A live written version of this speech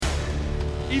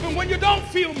Even when you don't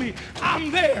feel me, I'm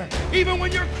there. Even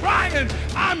when you're crying,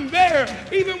 I'm there.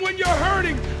 Even when you're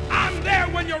hurting, I'm there.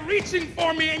 When you're reaching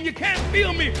for me and you can't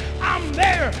feel me, I'm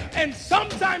there. And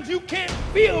sometimes you can't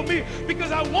feel me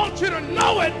because I want you to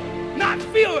know it, not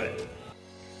feel it.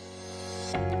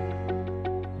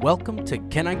 Welcome to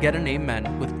Can I Get an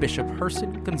Amen with Bishop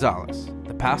Herson Gonzalez,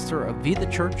 the pastor of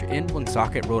Vida Church in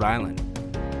Woonsocket, Rhode Island.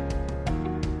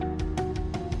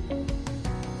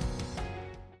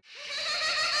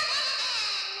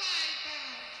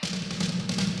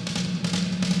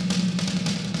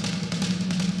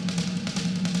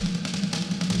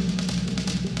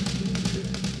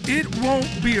 It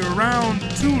won't be around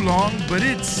too long, but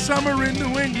it's summer in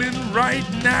New England right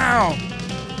now.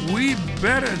 We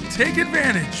better take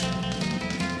advantage.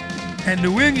 And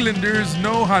New Englanders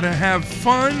know how to have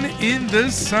fun in the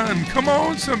sun. Come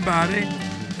on, somebody.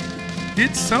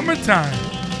 It's summertime.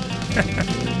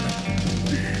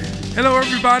 Hello,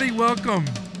 everybody. Welcome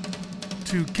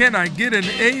to Can I Get an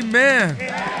Amen?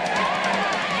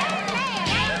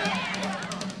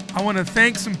 I want to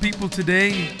thank some people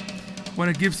today. I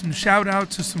want to give some shout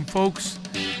out to some folks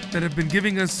that have been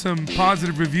giving us some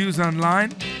positive reviews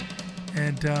online.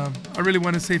 And I really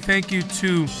want to say thank you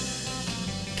to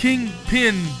Latin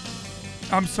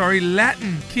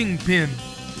Kingpin,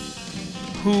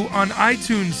 who on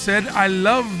iTunes said, I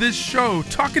love this show,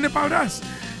 talking about us.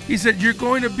 He said, you're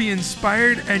going to be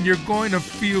inspired and you're going to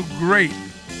feel great.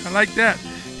 I like that.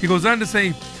 He goes on to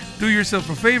say, do yourself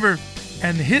a favor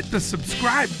and hit the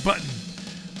subscribe button.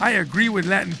 I agree with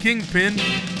Latin Kingpin.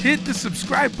 Hit the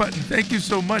subscribe button. Thank you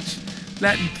so much,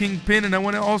 Latin Kingpin. And I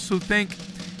want to also thank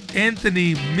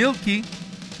Anthony Milky.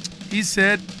 He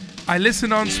said, I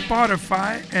listen on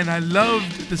Spotify and I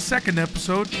loved the second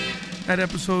episode. That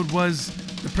episode was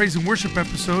the praise and worship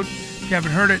episode. If you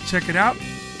haven't heard it, check it out.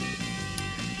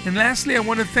 And lastly, I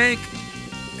want to thank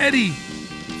Eddie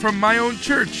from my own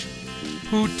church,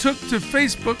 who took to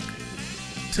Facebook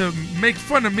to make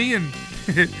fun of me and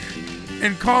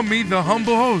call me the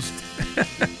humble host.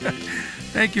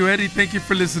 Thank you, Eddie. Thank you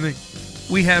for listening.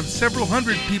 We have several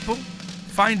hundred people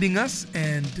finding us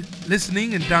and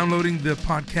listening and downloading the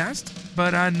podcast,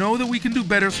 but I know that we can do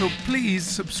better, so please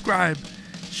subscribe,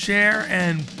 share,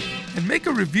 and make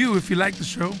a review if you like the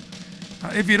show.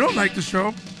 If you don't like the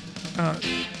show,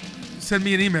 send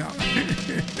me an email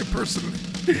personally.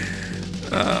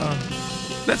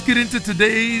 Let's get into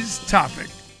today's topic.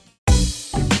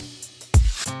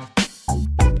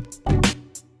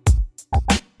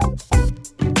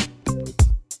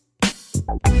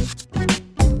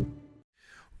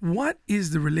 What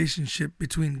is the relationship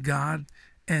between God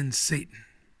and Satan?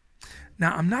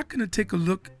 Now, I'm not going to take a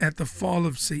look at the fall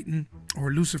of Satan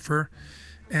or Lucifer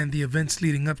and the events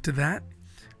leading up to that.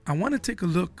 I want to take a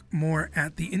look more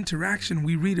at the interaction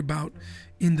we read about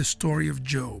in the story of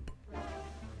Job.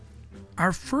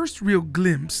 Our first real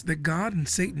glimpse that God and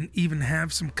Satan even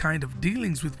have some kind of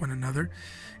dealings with one another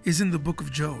is in the book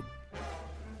of Job.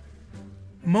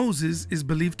 Moses is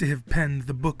believed to have penned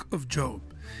the book of Job,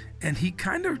 and he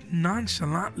kind of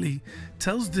nonchalantly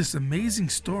tells this amazing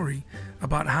story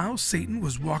about how Satan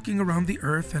was walking around the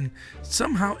earth and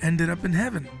somehow ended up in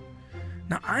heaven.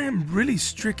 Now, I am really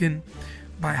stricken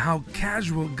by how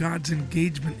casual God's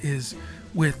engagement is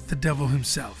with the devil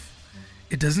himself.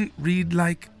 It doesn't read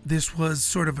like this was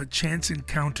sort of a chance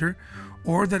encounter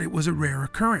or that it was a rare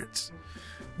occurrence.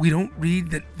 We don't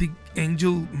read that the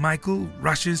angel Michael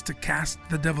rushes to cast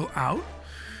the devil out.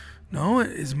 No,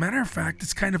 as a matter of fact,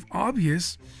 it's kind of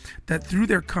obvious that through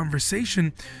their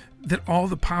conversation that all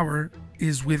the power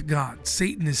is with God.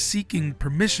 Satan is seeking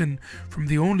permission from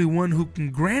the only one who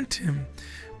can grant him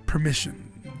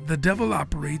permission. The devil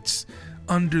operates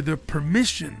under the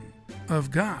permission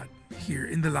of God here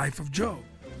in the life of Job.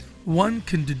 One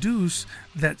can deduce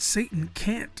that Satan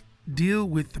can't deal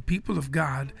with the people of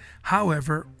God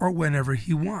however or whenever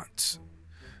he wants.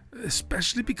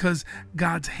 Especially because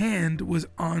God's hand was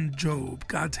on Job.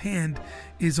 God's hand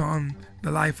is on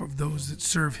the life of those that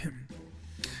serve him.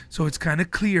 So it's kind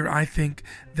of clear, I think,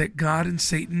 that God and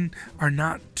Satan are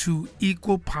not two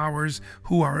equal powers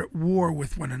who are at war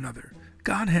with one another.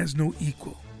 God has no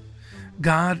equal.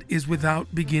 God is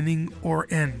without beginning or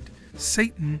end.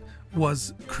 Satan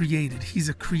was created. He's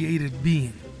a created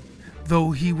being.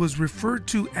 Though he was referred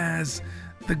to as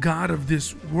the God of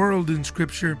this world in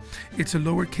Scripture, it's a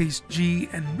lowercase g,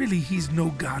 and really he's no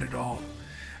God at all.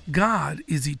 God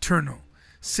is eternal.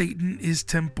 Satan is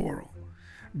temporal.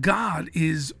 God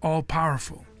is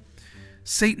all-powerful.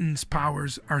 Satan's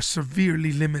powers are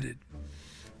severely limited.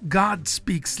 God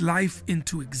speaks life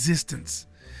into existence.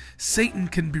 Satan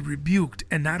can be rebuked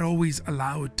and not always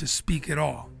allowed to speak at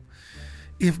all.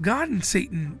 If God and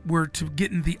Satan were to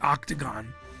get in the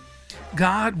octagon,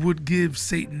 God would give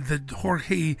Satan the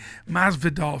Jorge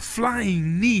Masvidal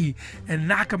flying knee and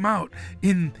knock him out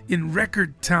in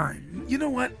record time. You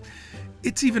know what?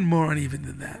 It's even more uneven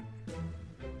than that.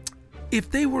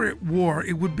 If they were at war,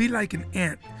 it would be like an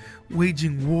ant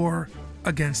waging war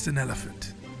against an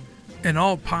elephant. An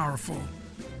all-powerful,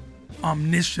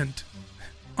 omniscient,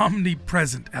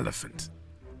 omnipresent elephant.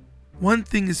 One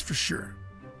thing is for sure,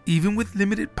 even with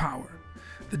limited power,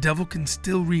 the devil can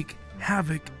still wreak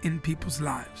havoc in people's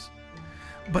lives.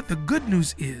 But the good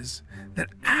news is that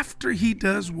after he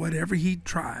does whatever he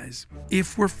tries,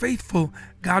 if we're faithful,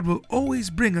 God will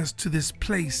always bring us to this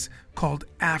place called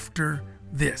after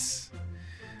this.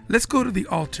 Let's go to the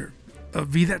altar of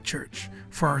Vida Church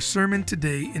for our sermon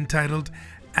today entitled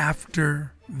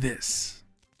After This.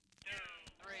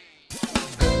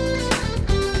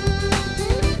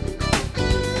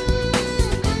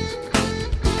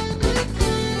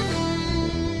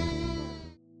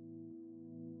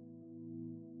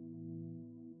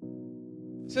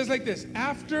 It says like this: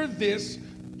 after this,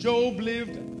 Job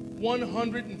lived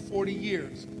 140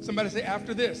 years. Somebody say,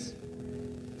 after this.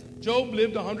 Job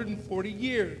lived 140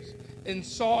 years and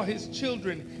saw his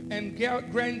children and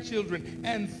grandchildren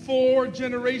and 4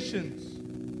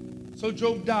 generations. So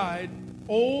Job died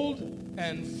old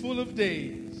and full of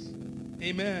days.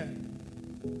 Amen.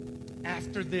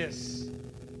 After this.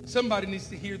 Somebody needs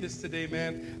to hear this today,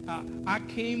 man. I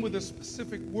came with a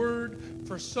specific word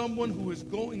for someone who is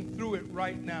going through it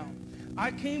right now.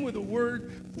 I came with a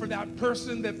word for that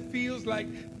person that feels like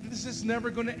this is never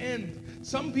going to end.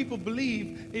 Some people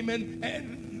believe, amen,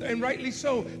 and rightly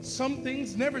so, some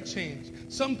things never change.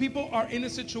 Some people are in a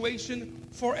situation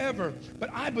forever.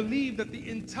 But I believe that the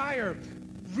entire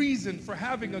reason for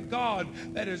having a God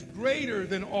that is greater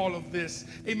than all of this,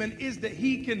 amen, is that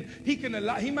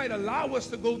he might allow us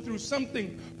to go through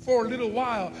something for a little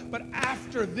while, but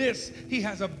after this, he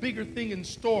has a bigger thing in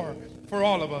store for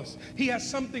all of us. He has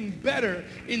something better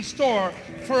in store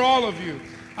for all of you.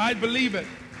 I believe it.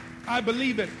 I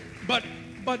believe it.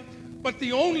 But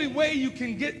the only way you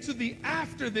can get to the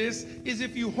after this is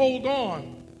if you hold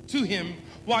on to him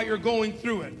while you're going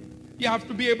through it. You have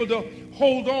to be able to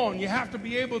hold on. You have to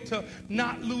be able to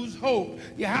not lose hope.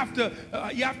 You have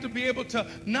to be able to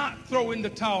not throw in the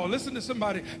towel. Listen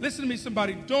to me,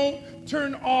 somebody. Don't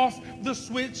turn off the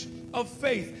switch of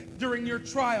faith during your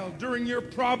trial, during your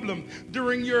problem,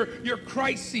 during your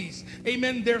crises.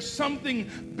 Amen. There's something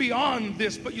beyond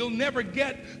this, but you'll never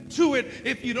get to it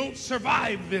if you don't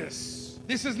survive this.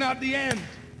 This is not the end.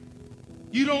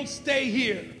 You don't stay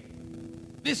here.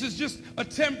 This is just a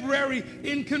temporary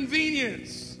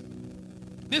inconvenience.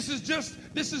 This is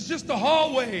just the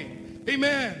hallway.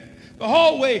 Amen. The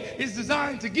hallway is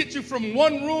designed to get you from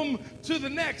one room to the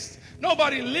next.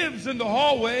 Nobody lives in the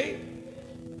hallway.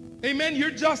 Amen. You're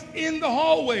just in the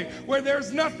hallway where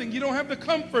there's nothing. You don't have the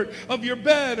comfort of your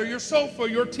bed or your sofa,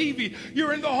 your TV.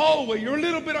 You're in the hallway. You're a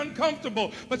little bit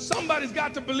uncomfortable. But somebody's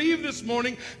got to believe this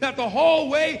morning that the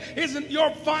hallway isn't your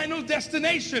final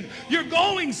destination. You're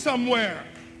going somewhere.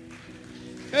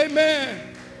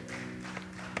 Amen.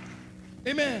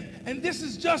 Amen. And this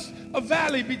is just a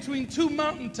valley between 2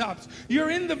 mountaintops. You're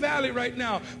in the valley right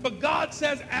now. But God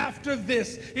says after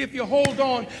this, if you hold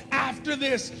on, after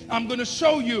this, I'm going to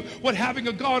show you what having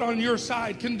a God on your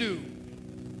side can do.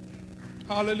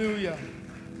 Hallelujah.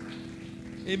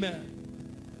 Amen.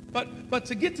 But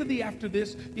to get to the after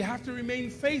this, you have to remain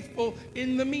faithful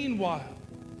in the meanwhile.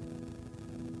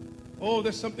 Oh,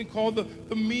 there's something called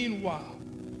the meanwhile.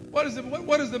 What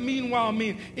does the meanwhile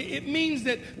mean? It means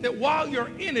that while you're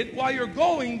in it, while you're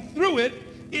going through it,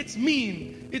 it's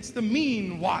mean. It's the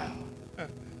meanwhile.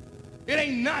 It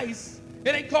ain't nice.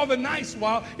 It ain't called the nice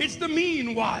while. It's the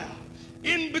meanwhile.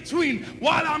 In between,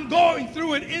 while I'm going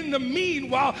through it, in the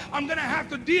meanwhile, I'm going to have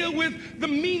to deal with the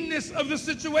meanness of the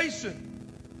situation.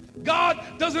 God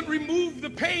doesn't remove the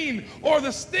pain or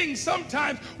the sting.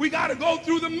 Sometimes we got to go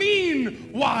through the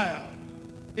meanwhile.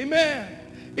 Amen.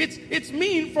 It's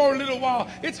mean for a little while.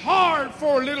 It's hard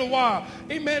for a little while.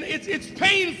 Amen. It's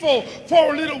painful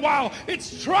for a little while.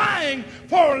 It's trying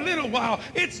for a little while.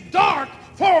 It's dark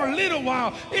for a little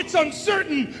while. It's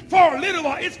uncertain for a little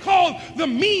while. It's called the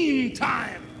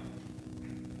meantime.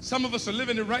 Some of us are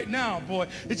living it right now, boy.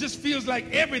 It just feels like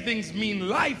everything's mean.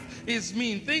 Life is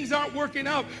mean. Things aren't working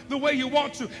out the way you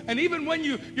want to. And even when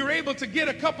you're able to get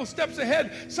a couple steps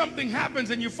ahead, something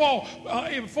happens and you fall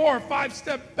 4 or 5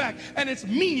 steps back. And it's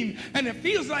mean. And it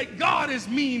feels like God is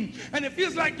mean. And it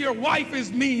feels like your wife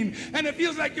is mean. And it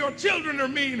feels like your children are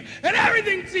mean. And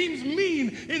everything seems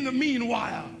mean in the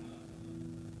meanwhile.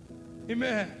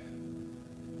 Amen.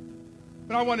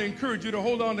 But I want to encourage you to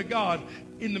hold on to God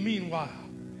in the meanwhile.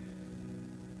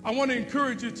 I want to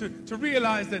encourage you to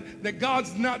realize that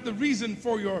God's not the reason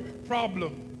for your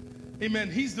problem.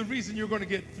 Amen. He's the reason you're going to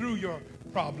get through your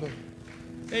problem.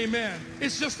 Amen.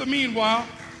 It's just the meanwhile.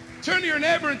 Turn to your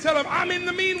neighbor and tell him, I'm in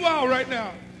the meanwhile right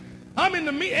now. I'm in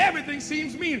the everything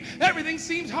seems mean. Everything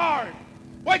seems hard.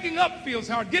 Waking up feels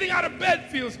hard. Getting out of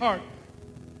bed feels hard.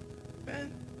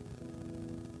 Man,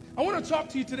 I want to talk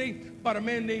to you today about a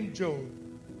man named Job.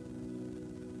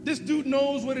 This dude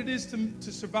knows what it is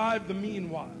to survive the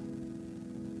meanwhile.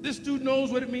 This dude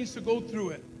knows what it means to go through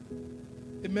it.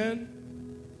 Amen.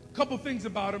 A couple things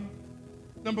about him.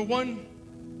 Number one,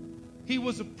 he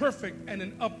was a perfect and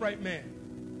an upright man.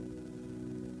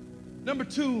 Number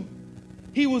two,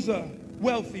 he was a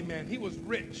wealthy man. He was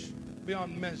rich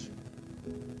beyond measure.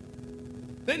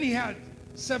 Then he had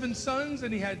 7 sons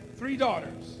and he had 3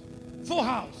 daughters. Full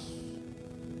house.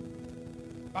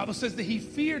 The Bible says that he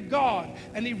feared God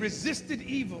and he resisted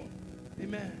evil.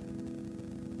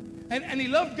 Amen. And he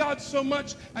loved God so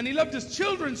much, and he loved his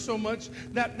children so much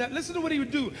that listen to what he would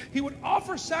do. He would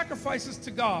offer sacrifices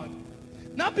to God.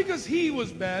 Not because he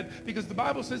was bad, because the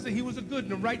Bible says that he was a good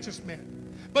and a righteous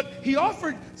man. But he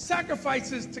offered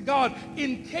sacrifices to God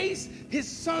in case his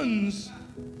sons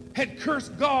had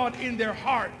cursed God in their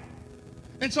heart.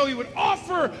 And so he would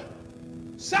offer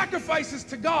sacrifices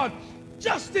to God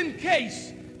just in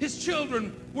case his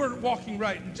children weren't walking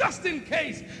right, just in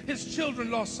case his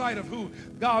children lost sight of who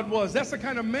God was. That's the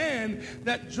kind of man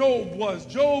that Job was.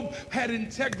 Job had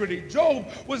integrity. Job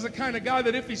was the kind of guy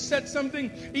that if he said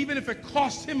something, even if it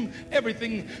cost him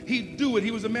everything, he'd do it.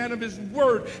 He was a man of his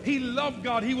word. He loved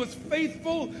God. He was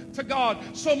faithful to God.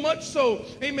 So much so,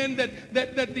 amen,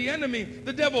 that the enemy,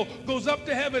 the devil, goes up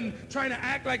to heaven trying to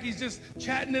act like he's just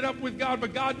chatting it up with God,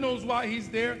 but God knows why he's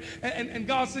there. And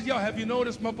God says, yo, have you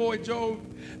noticed my boy Job?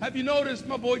 Have you noticed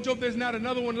my boy Job? There's not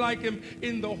another one like him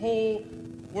in the whole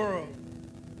world.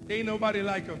 There ain't nobody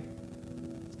like him.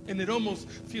 And it almost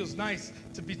feels nice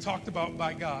to be talked about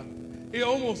by God. It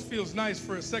almost feels nice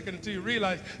for a second until you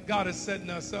realize God is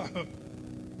setting us up.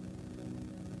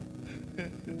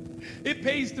 It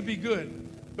pays to be good.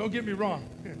 Don't get me wrong.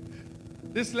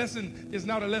 This lesson is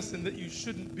not a lesson that you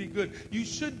shouldn't be good. You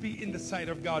should be in the sight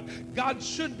of God. God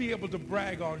should be able to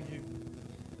brag on you.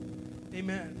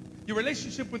 Amen. Your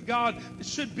relationship with God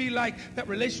should be like that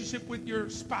relationship with your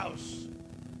spouse.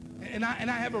 And I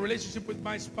have a relationship with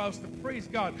my spouse that, praise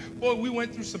God, boy, we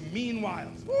went through some mean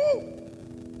whiles. Woo!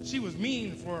 She was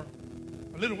mean for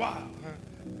a little while.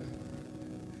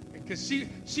 Because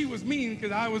she was mean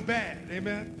because I was bad.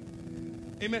 Amen.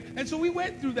 Amen. And so we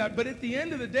went through that. But at the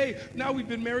end of the day, now we've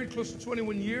been married close to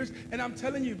 21 years. And I'm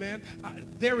telling you, man,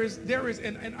 there is,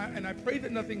 and I pray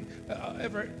that nothing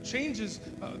ever changes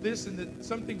this and that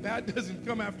something bad doesn't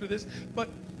come after this. But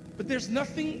there's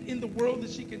nothing in the world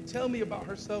that she can tell me about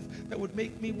herself that would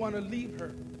make me want to leave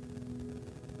her.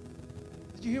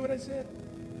 Did you hear what I said?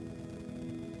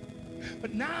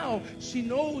 But now she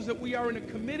knows that we are in a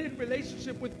committed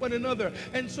relationship with one another.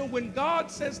 And so when God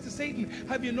says to Satan,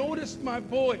 have you noticed my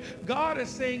boy? God is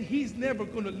saying he's never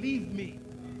going to leave me.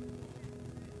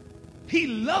 He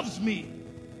loves me.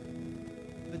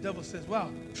 The devil says,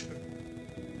 well,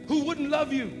 who wouldn't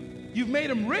love you? You've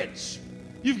made him rich.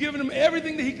 You've given him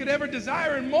everything that he could ever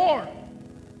desire and more.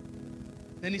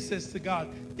 Then he says to God,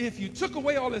 if you took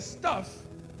away all his stuff,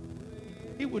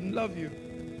 he wouldn't love you.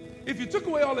 If you took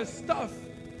away all his stuff,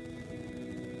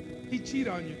 he'd cheat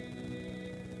on you.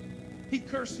 He'd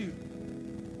curse you.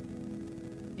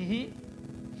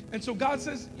 And so God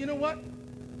says, you know what?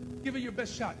 Give it your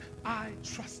best shot. I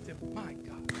trust him. My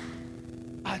God.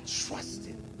 I trust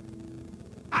him.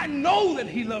 I know that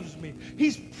he loves me.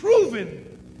 He's proven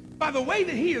by the way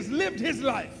that he has lived his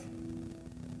life.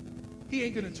 He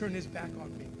ain't going to turn his back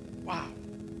on me. Wow.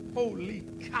 Holy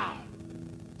cow.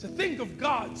 To think of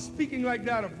God speaking like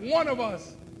that of one of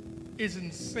us is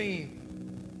insane.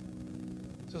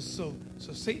 So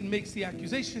Satan makes the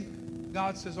accusation.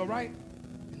 God says, all right.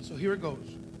 And so here it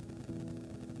goes.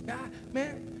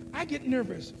 Man, I get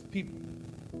nervous with people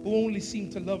who only seem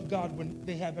to love God when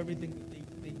they have everything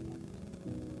that they want.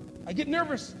 I get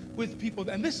nervous with people,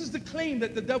 and this is the claim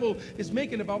that the devil is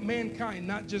making about mankind,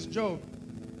 not just Job.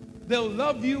 They'll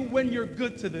love you when you're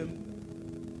good to them.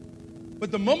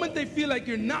 But the moment they feel like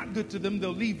you're not good to them, they'll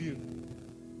leave you.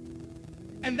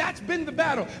 And that's been the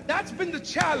battle. That's been the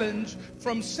challenge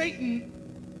from Satan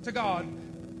to God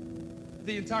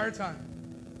the entire time.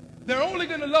 They're only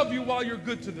going to love you while you're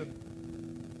good to them.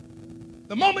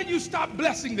 The moment you stop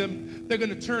blessing them, they're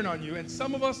going to turn on you. And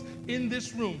some of us in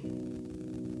this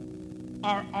room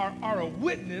are a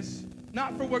witness,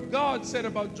 not for what God said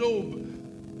about Job,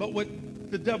 but what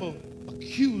the devil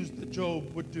accused that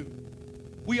Job would do.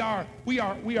 We are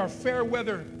fair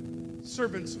weather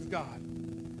servants of God.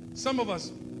 Some of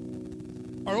us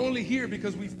are only here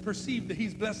because we've perceived that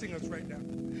he's blessing us right now.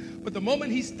 But the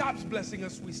moment he stops blessing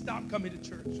us, we stop coming to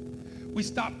church. We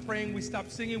stop praying, we stop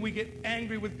singing, we get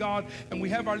angry with God, and we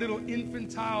have our little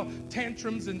infantile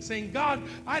tantrums and saying, God,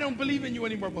 I don't believe in you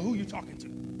anymore. But who are you talking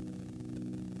to?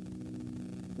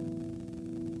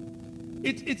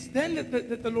 It's then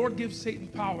that the Lord gives Satan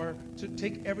power to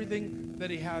take everything that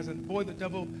he has. And boy, the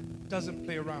devil doesn't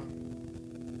play around.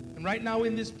 And right now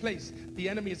in this place, the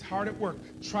enemy is hard at work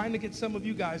trying to get some of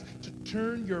you guys to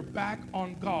turn your back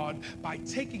on God by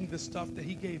taking the stuff that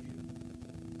he gave you.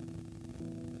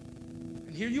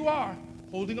 And here you are,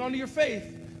 holding on to your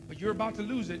faith, but you're about to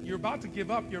lose it. You're about to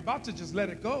give up. You're about to just let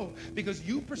it go because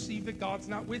you perceive that God's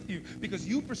not with you. Because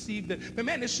you perceive that, but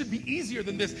man, this should be easier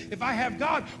than this. If I have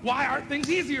God, why aren't things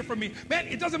easier for me? Man,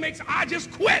 it doesn't make sense. I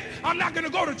just quit. I'm not going to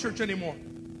go to church anymore.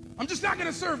 I'm just not going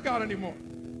to serve God anymore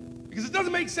because it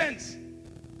doesn't make sense.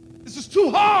 This is too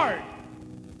hard.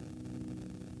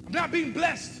 I'm not being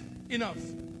blessed enough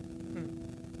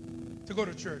to go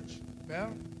to church.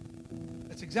 Well,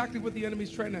 that's exactly what the enemy's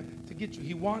trying to get you.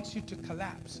 He wants you to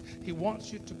collapse. He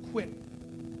wants you to quit.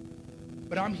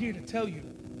 But I'm here to tell you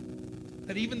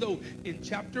that even though in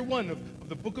chapter 1 of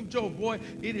the book of Job, boy,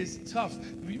 it is tough.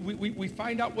 We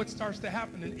find out what starts to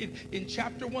happen. In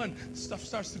chapter 1, stuff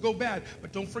starts to go bad.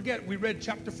 But don't forget, we read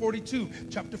chapter 42.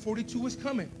 Chapter 42 is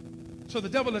coming. So the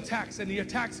devil attacks, and he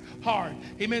attacks hard.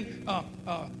 Amen.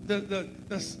 The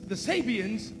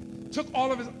Sabians took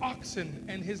all of his oxen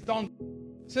and his donkey.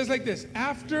 It says like this: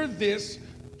 after this,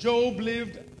 Job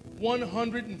lived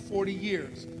 140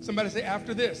 years. Somebody say,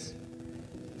 after this.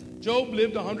 Job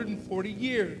lived 140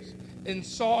 years and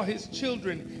saw his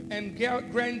children and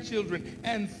grandchildren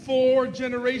and 4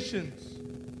 generations.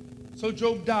 So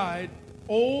Job died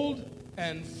old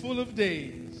and full of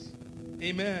days.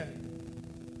 Amen.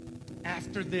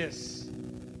 After this.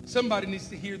 Somebody needs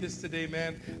to hear this today,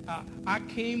 man. I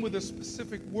came with a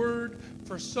specific word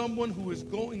for someone who is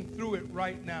going through it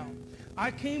right now.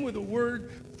 I came with a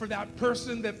word for that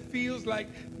person that feels like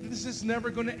this is never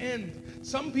going to end.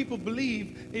 Some people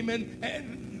believe, amen,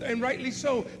 and rightly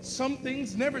so, some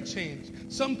things never change.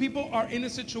 Some people are in a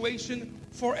situation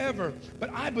forever.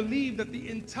 But I believe that the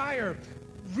entire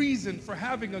reason for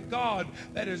having a God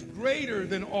that is greater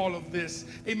than all of this,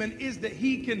 amen, is that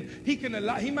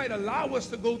he might allow us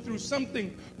to go through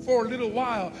something for a little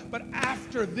while, but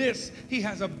after this, he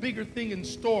has a bigger thing in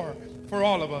store for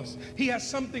all of us. He has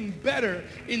something better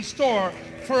in store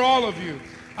for all of you.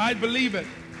 I believe it.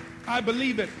 I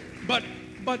believe it.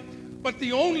 But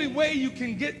the only way you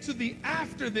can get to the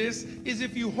after this is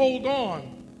if you hold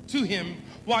on to him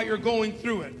while you're going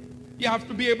through it. You have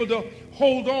to be able to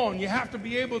hold on. You have to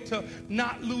be able to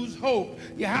not lose hope.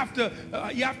 You have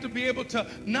to be able to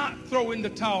not throw in the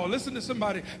towel. Listen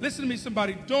to me,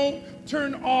 somebody. Don't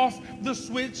turn off the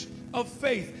switch of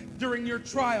faith during your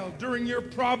trial, during your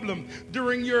problem,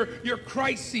 during your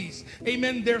crises.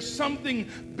 Amen. There's something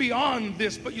beyond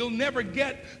this, but you'll never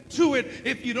get to it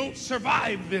if you don't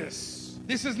survive this.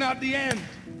 This is not the end.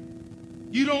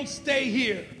 You don't stay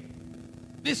here.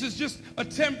 This is just a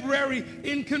temporary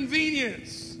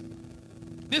inconvenience.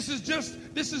 This is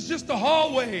just the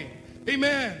hallway.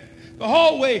 Amen. The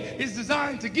hallway is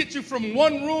designed to get you from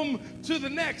one room to the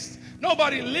next.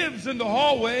 Nobody lives in the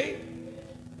hallway.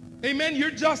 Amen. You're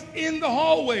just in the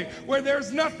hallway where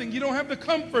there's nothing. You don't have the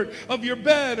comfort of your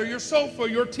bed or your sofa,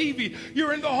 your TV.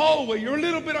 You're in the hallway. You're a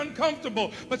little bit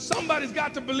uncomfortable. But somebody's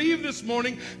got to believe this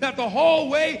morning that the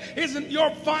hallway isn't your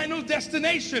final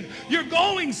destination. You're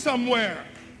going somewhere.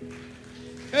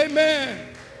 Amen.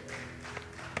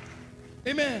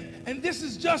 Amen. And this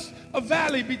is just a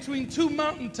valley between 2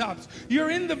 mountaintops. You're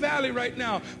in the valley right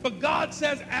now. But God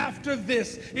says after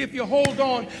this, if you hold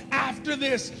on, after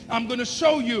this, I'm going to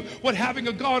show you what having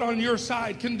a God on your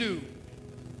side can do.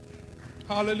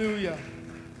 Hallelujah.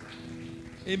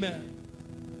 Amen.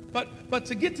 But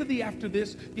to get to the after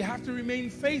this, you have to remain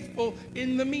faithful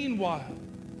in the meanwhile.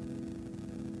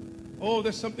 Oh,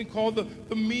 there's something called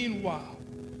the meanwhile.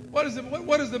 What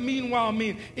does the meanwhile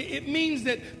mean? It means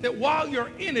that while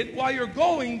you're in it, while you're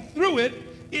going through it,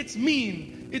 it's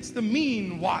mean. It's the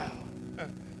meanwhile.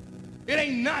 It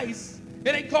ain't nice.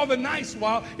 It ain't called the nice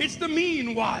while. It's the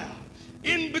meanwhile.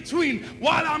 In between,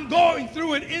 while I'm going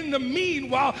through it, in the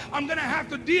meanwhile, I'm going to have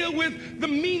to deal with the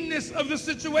meanness of the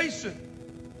situation.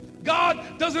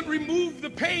 God doesn't remove the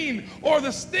pain or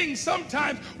the sting.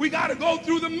 Sometimes we got to go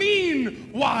through the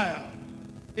meanwhile.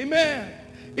 Amen.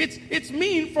 It's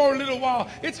mean for a little while.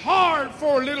 It's hard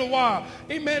for a little while.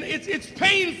 Amen. It's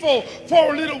painful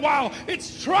for a little while.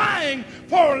 It's trying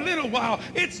for a little while.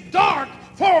 It's dark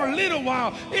for a little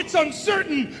while. It's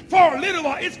uncertain for a little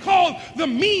while. It's called the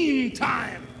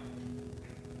meantime.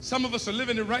 Some of us are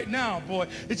living it right now, boy.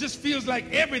 It just feels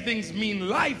like everything's mean.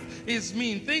 Life is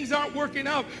mean. Things aren't working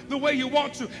out the way you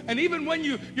want to. And even when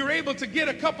you're able to get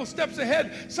a couple steps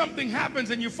ahead, something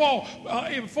happens and you fall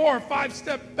 4 or 5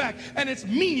 steps back. And it's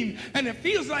mean. And it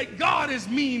feels like God is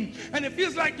mean. And it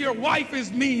feels like your wife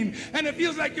is mean. And it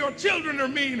feels like your children are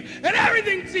mean. And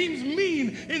everything seems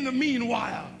mean in the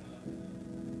meanwhile.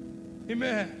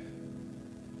 Amen.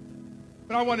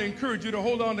 But I want to encourage you to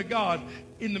hold on to God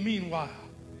in the meanwhile.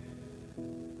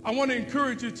 I want to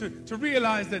encourage you to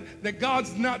realize that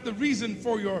God's not the reason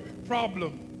for your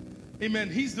problem. Amen.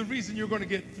 He's the reason you're going to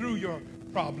get through your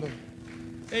problem.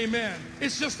 Amen.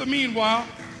 It's just the meanwhile.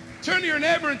 Turn to your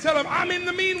neighbor and tell him, I'm in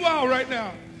the meanwhile right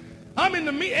now. I'm in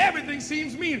the everything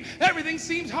seems mean. Everything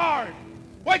seems hard.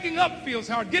 Waking up feels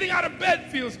hard. Getting out of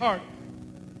bed feels hard.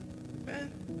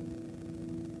 Man.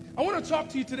 I want to talk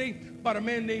to you today about a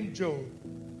man named Job.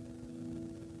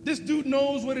 This dude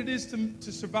knows what it is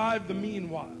to survive the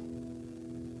meanwhile.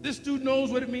 This dude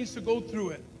knows what it means to go through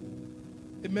it.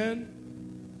 Amen.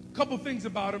 A couple things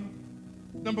about him.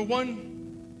 Number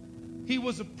one, he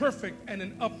was a perfect and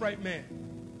an upright man.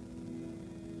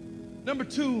 Number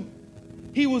two,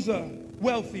 he was a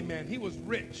wealthy man. He was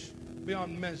rich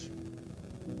beyond measure.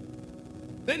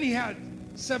 Then he had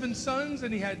 7 sons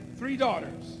and he had 3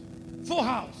 daughters. Full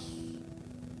house.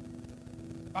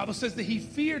 The Bible says that he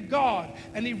feared God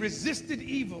and he resisted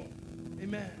evil.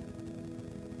 Amen.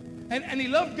 And he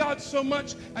loved God so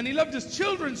much and he loved his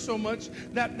children so much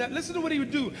that listen to what he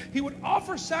would do. He would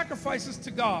offer sacrifices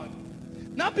to God.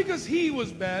 Not because he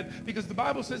was bad, because the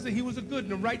Bible says that he was a good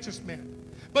and a righteous man.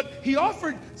 But he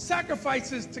offered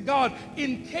sacrifices to God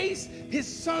in case his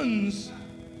sons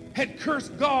had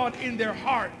cursed God in their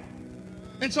heart.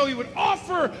 And so he would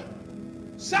offer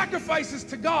sacrifices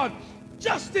to God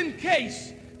just in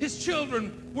case his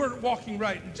children weren't walking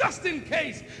right, just in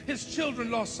case his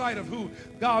children lost sight of who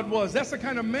God was. That's the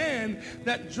kind of man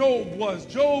that Job was.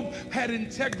 Job had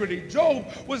integrity. Job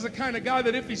was the kind of guy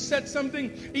that if he said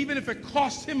something, even if it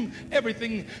cost him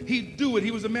everything, he'd do it.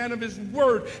 He was a man of his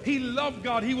word. He loved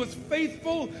God. He was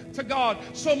faithful to God.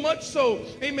 So much so,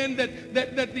 amen,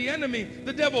 that the enemy,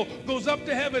 the devil, goes up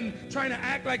to heaven trying to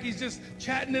act like he's just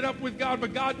chatting it up with God,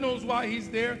 but God knows why he's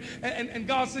there. And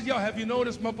God says, yo, have you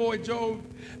noticed my boy Job?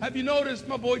 Have you noticed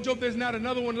my boy Job? There's not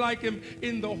another one like him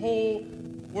in the whole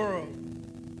world.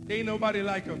 There ain't nobody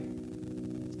like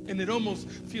him. And it almost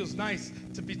feels nice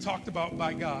to be talked about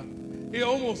by God. It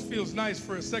almost feels nice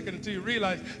for a second until you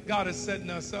realize God is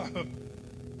setting us up.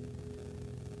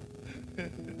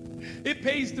 It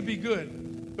pays to be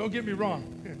good. Don't get me wrong.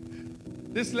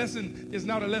 This lesson is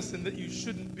not a lesson that you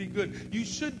shouldn't be good. You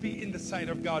should be in the sight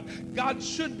of God. God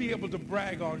should be able to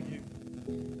brag on you.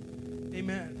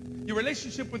 Amen. Your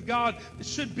relationship with God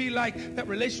should be like that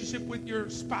relationship with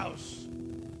your spouse.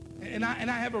 And I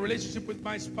have a relationship with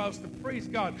my spouse that, praise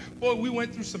God, boy, we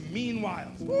went through some mean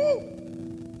whiles. Woo!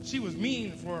 She was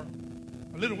mean for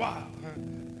a little while.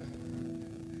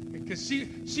 Because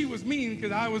she was mean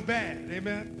because I was bad.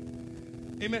 Amen.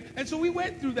 Amen. And so we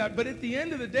went through that. But at the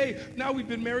end of the day, now we've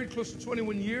been married close to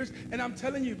 21 years. And I'm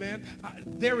telling you, man,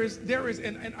 there is,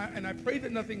 and I pray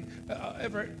that nothing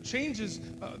ever changes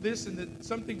this and that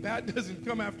something bad doesn't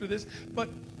come after this. But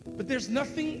there's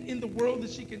nothing in the world that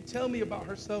she can tell me about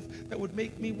herself that would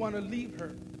make me want to leave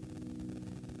her.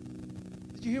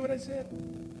 Did you hear what I said?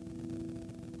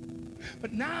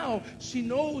 But now she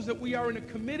knows that we are in a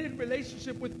committed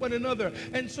relationship with one another.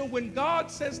 And so when God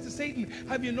says to Satan,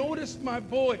 have you noticed my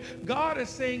boy? God is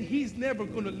saying he's never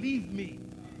going to leave me.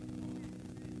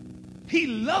 He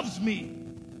loves me.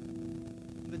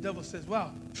 The devil says,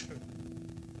 well,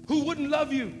 who wouldn't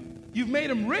love you? You've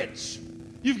made him rich.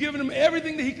 You've given him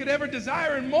everything that he could ever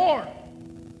desire and more.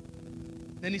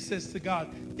 Then he says to God,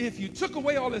 if you took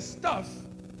away all his stuff,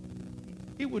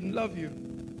 he wouldn't love you.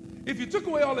 If you took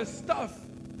away all his stuff,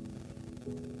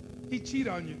 he'd cheat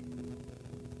on you.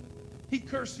 He'd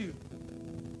curse you.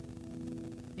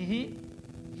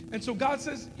 And so God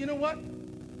says, you know what?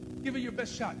 Give it your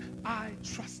best shot. I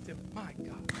trust him. My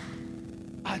God.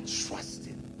 I trust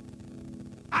him.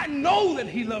 I know that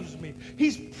he loves me.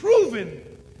 He's proven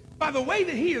by the way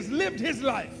that he has lived his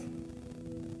life.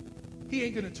 He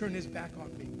ain't going to turn his back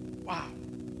on me. Wow.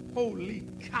 Holy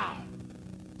cow.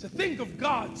 To think of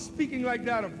God speaking like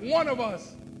that of one of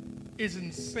us is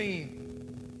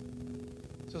insane.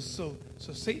 So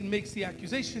Satan makes the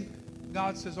accusation.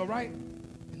 God says, all right.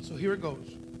 And so here it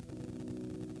goes.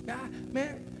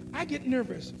 Man, I get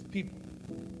nervous of people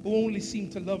who only seem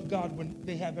to love God when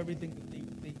they have everything that they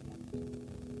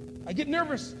want. I get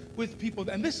nervous with people,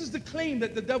 and this is the claim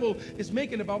that the devil is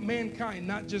making about mankind,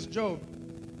 not just Job.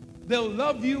 They'll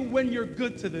love you when you're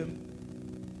good to them,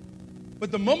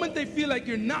 but the moment they feel like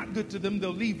you're not good to them,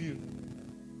 they'll leave you.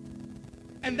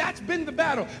 And that's been the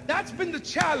battle. That's been the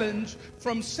challenge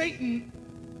from Satan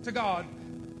to God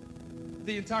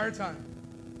the entire time.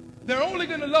 They're only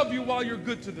going to love you while you're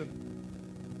good to them.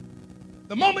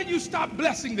 The moment you stop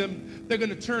blessing them, they're going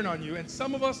to turn on you. And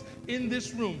some of us in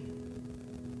this room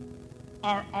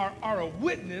are a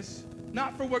witness,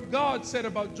 not for what God said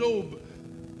about Job,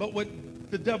 but what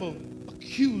the devil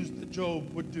accused that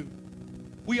Job would do.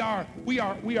 We are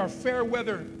fair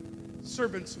weather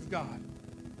servants of God.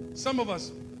 Some of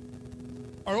us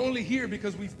are only here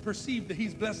because we've perceived that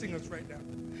he's blessing us right now.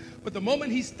 But the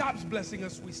moment he stops blessing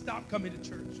us, we stop coming to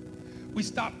church. We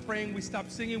stop praying, we stop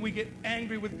singing, we get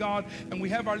angry with God, and we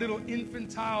have our little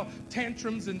infantile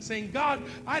tantrums and saying, God,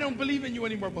 I don't believe in you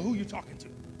anymore, but who are you talking to?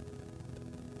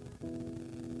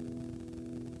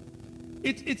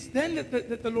 It's then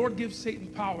that the Lord gives Satan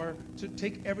power to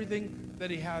take everything that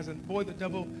he has, and boy, the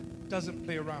devil doesn't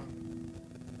play around.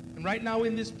 And right now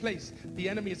in this place, the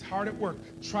enemy is hard at work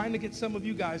trying to get some of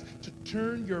you guys to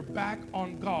turn your back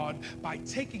on God by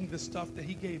taking the stuff that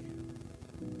he gave you.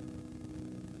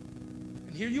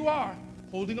 And here you are,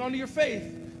 holding on to your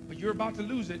faith, but you're about to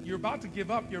lose it. You're about to give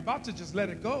up. You're about to just let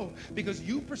it go because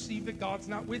you perceive that God's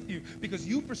not with you, because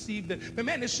you perceive that, but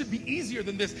man, this should be easier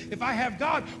than this. If I have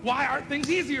God, why aren't things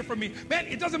easier for me? Man,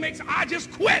 it doesn't make sense. I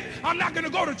just quit. I'm not going to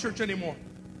go to church anymore.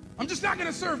 I'm just not going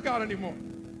to serve God anymore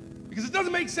because it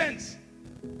doesn't make sense.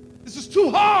 This is too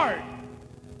hard.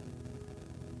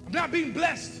 I'm not being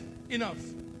blessed enough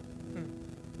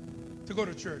to go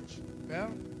to church.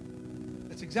 Well,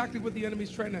 that's exactly what the enemy's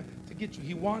trying to get you.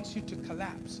 He wants you to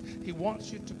collapse. He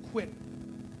wants you to quit.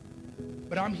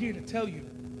 But I'm here to tell you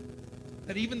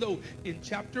that even though in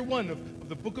chapter 1 of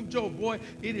the book of Job, boy,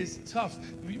 it is tough.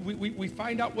 We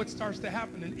find out what starts to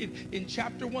happen. And in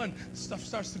chapter 1, stuff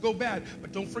starts to go bad.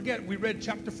 But don't forget, we read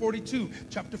chapter 42.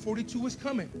 Chapter 42 is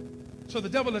coming. So the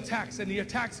devil attacks, and he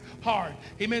attacks hard.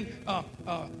 Amen.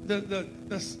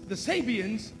 The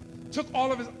Sabians took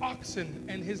all of his oxen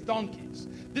and his donkeys.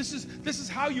 This is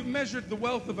how you measured the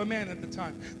wealth of a man at the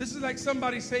time. This is like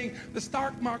somebody saying the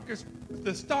stock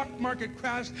market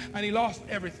crashed and he lost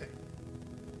everything.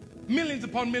 Millions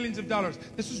upon millions of dollars.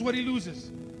 This is what he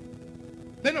loses.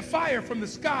 Then a fire from the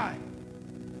sky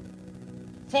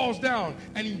falls down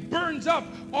and he burns up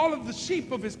all of the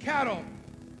sheep of his cattle.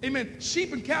 Amen.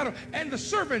 Sheep and cattle and the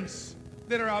servants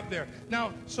that are out there.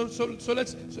 Now, so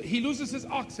he loses his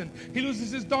oxen, he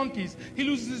loses his donkeys, he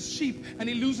loses his sheep, and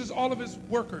he loses all of his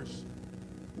workers.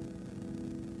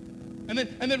 And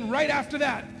then right after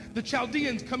that, the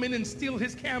Chaldeans come in and steal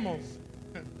his camels.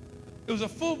 It was a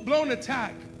full-blown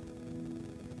attack.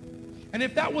 And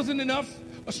if that wasn't enough,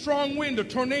 a strong wind, a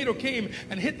tornado came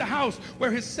and hit the house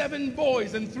where his 7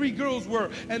 boys and 3 girls were,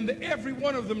 and every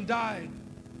one of them died.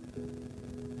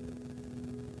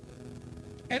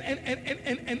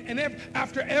 And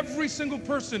after every single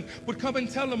person would come and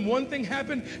tell him one thing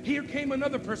happened, here came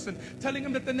another person telling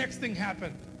him that the next thing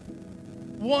happened.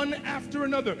 One after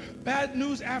another. Bad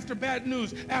news after bad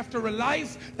news. After a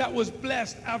life that was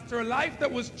blessed, after a life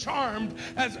that was charmed,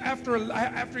 after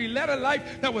he led a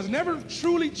life that was never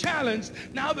truly challenged,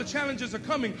 now the challenges are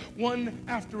coming one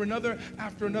after another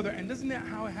after another. And isn't that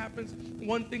how it happens?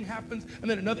 One thing happens and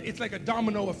then another. It's like a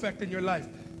domino effect in your life.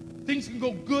 Things can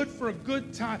go good for a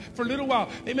good time, for a little while.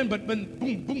 Amen. But boom,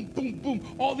 boom, boom,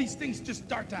 boom. All these things just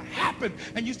start to happen.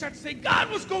 And you start to say,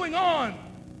 God, what's going on?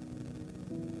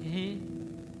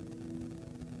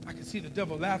 I can see the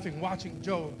devil laughing, watching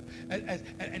Job.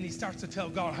 And he starts to tell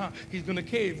God, he's going to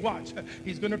cave. Watch.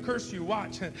 He's going to curse you.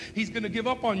 Watch. He's going to give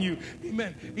up on you.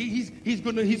 Amen. He's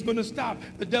going to stop.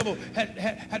 The devil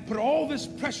had put all this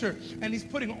pressure, and he's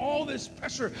putting all this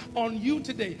pressure on you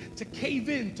today to cave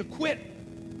in, to quit.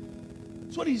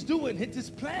 That's what he's doing. It's his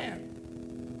plan.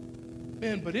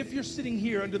 Man, but if you're sitting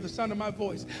here under the sound of my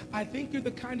voice, I think you're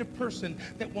the kind of person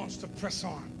that wants to press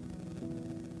on.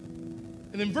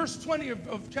 And in verse 20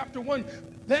 of chapter 1,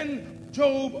 then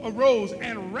Job arose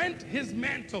and rent his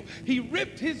mantle. He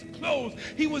ripped his clothes.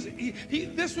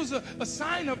 This was a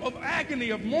sign of agony,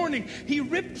 of mourning. He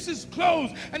rips his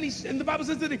clothes, and the Bible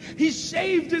says that he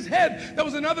shaved his head. That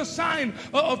was another sign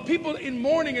of people in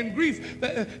mourning and grief.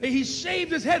 He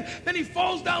shaved his head. Then he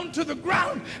falls down to the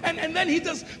ground, and then he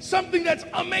does something that's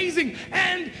amazing,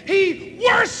 and he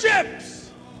worships.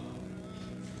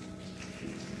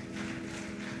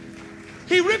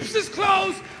 He rips his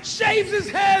clothes, shaves his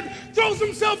head, throws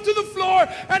himself to the floor,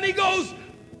 and he goes,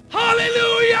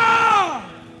 hallelujah!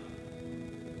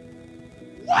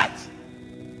 What?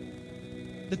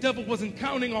 The devil wasn't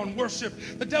counting on worship.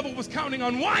 The devil was counting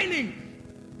on whining.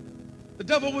 The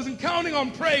devil wasn't counting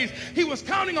on praise. He was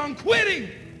counting on quitting.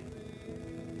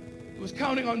 He was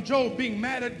counting on Job being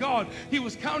mad at God. He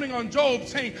was counting on Job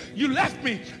saying, you left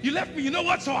me. You left me. You know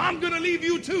what? So I'm going to leave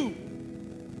you too.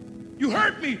 You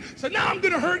hurt me. So now I'm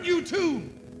going to hurt you too.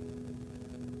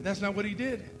 That's not what he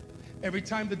did. Every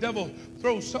time the devil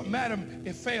throws something at him,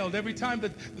 it failed. Every time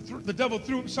the devil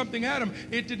threw something at him,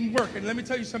 it didn't work. And let me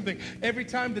tell you something. Every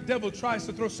time the devil tries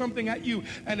to throw something at you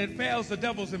and it fails, the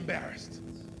devil's embarrassed.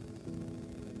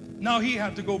 Now he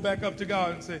had to go back up to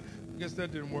God and say, I guess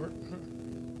that didn't work.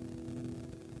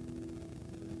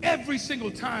 Every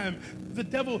single time the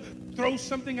devil throws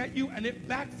something at you and it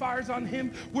backfires on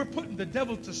him, we're putting the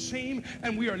devil to shame,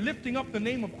 and we are lifting up the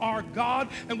name of our God,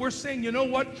 and we're saying, you know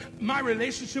what? My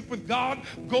relationship with God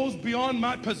goes beyond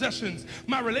my possessions.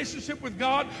 My relationship with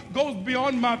God goes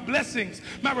beyond my blessings.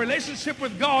 My relationship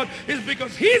with God is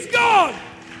because he's God,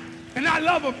 and I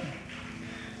love him.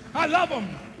 I love him.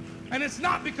 And it's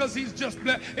not because he's just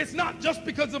blessed. It's not just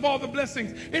because of all the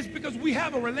blessings. It's because we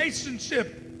have a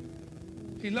relationship.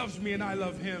 He loves me and I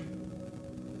love him.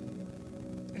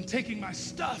 And taking my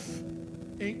stuff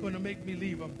ain't going to make me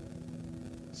leave him.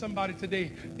 Somebody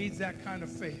today needs that kind of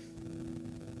faith.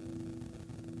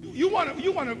 You want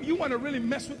to really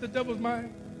mess with the devil's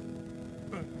mind?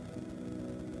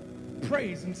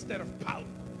 Praise instead of pout.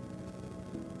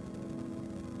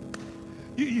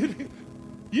 You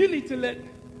need to let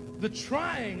the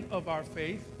trying of our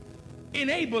faith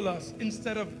enable us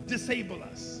instead of disable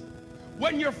us.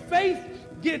 When your faith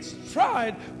gets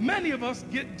tried, many of us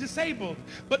get disabled.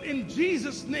 But in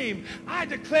Jesus' name, I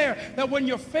declare that when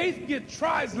your faith gets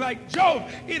tried like Job,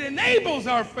 it enables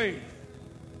our faith.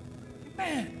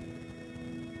 Man.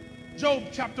 Job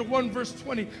chapter 1 verse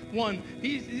 21,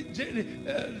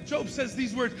 Job says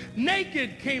these words,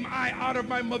 naked came I out of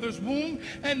my mother's womb,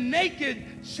 and naked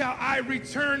shall I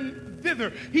return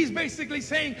thither. He's basically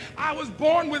saying, I was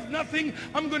born with nothing,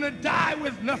 I'm going to die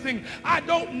with nothing. I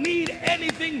don't need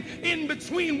anything in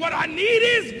between. What I need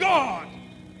is God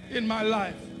in my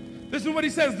life. This is what he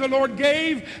says, the Lord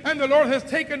gave and the Lord has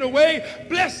taken away.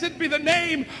 Blessed be the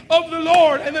name of the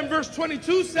Lord. And then verse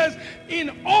 22 says,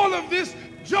 in all of this,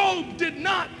 Job did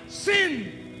not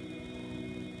sin.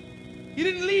 He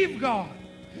didn't leave God.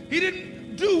 He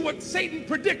didn't do what Satan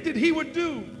predicted he would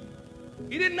do.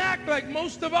 He didn't act like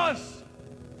most of us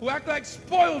who act like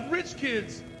spoiled rich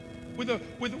kids with a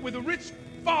rich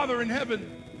father in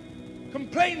heaven,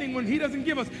 complaining when he doesn't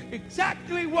give us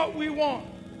exactly what we want.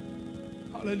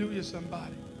 Hallelujah,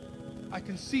 somebody. I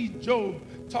can see Job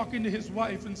talking to his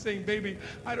wife and saying, baby,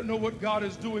 I don't know what God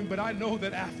is doing, but I know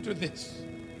that after this,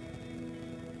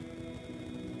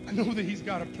 I know that he's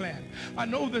got a plan. I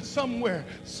know that somewhere,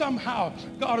 somehow,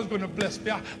 God is going to bless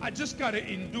me. I just got to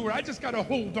endure. I just got to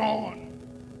hold on.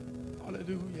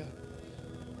 Hallelujah.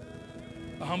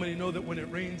 But how many know that when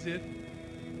it rains, it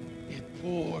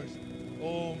pours?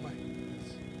 Oh, my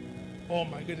goodness. Oh,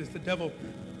 my goodness. The devil,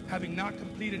 having not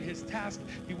completed his task,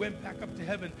 he went back up to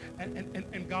heaven,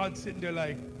 and God's sitting there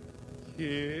like,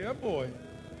 yeah, boy.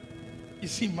 You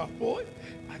see my boy?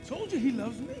 I told you he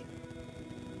loves me.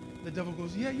 The devil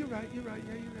goes, yeah, you're right, yeah,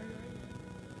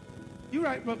 you're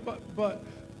right.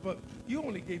 But you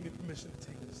only gave me permission to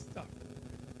take this stuff.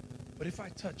 But if I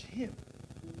touch him,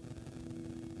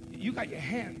 you got your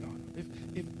hand on him.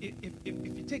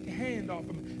 If you take your hand off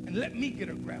him and let me get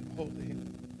a grab hold of him,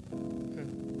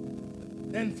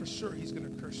 then for sure he's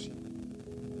going to curse you.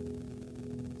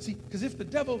 See, because if the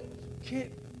devil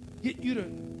can't get you to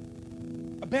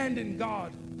abandon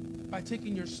God by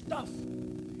taking your stuff,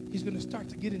 he's going to start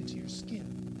to get into your skin.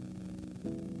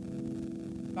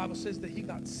 The Bible says that he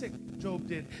got sick, Job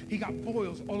did. He got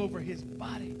boils all over his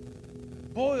body.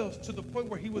 Boils to the point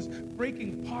where he was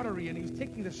breaking pottery, and he was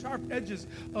taking the sharp edges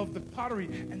of the pottery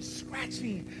and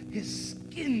scratching his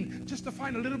skin just to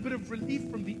find a little bit of relief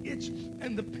from the itch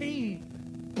and the pain.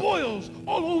 Boils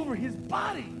all over his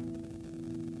body.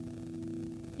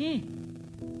 Here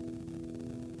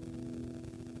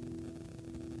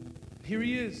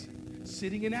he is,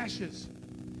 sitting in ashes.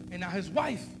 And now his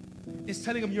wife is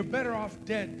telling him, you're better off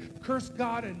dead. Curse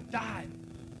God and die.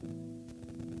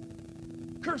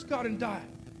 Curse God and die.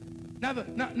 Now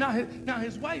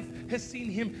his wife has seen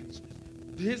him.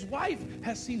 His wife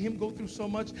has seen him go through so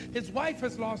much. His wife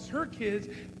has lost her kids.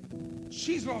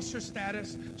 She's lost her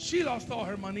status. She lost all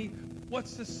her money.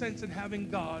 What's the sense in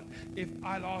having God if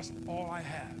I lost all I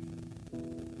have?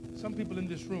 Some people in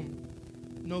this room,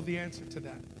 know the answer to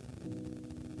that.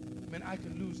 Man, I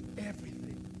can lose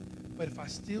everything, but if I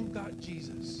still got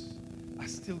Jesus, I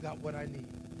still got what I need.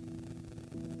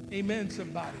 Amen,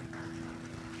 somebody.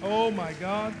 Oh, my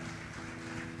God.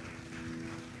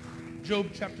 Job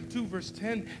chapter 2, verse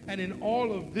 10, and in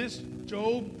all of this,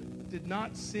 Job did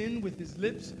not sin with his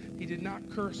lips. He did not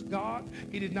curse God.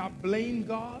 He did not blame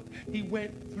God. He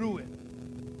went through it.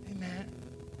 Amen.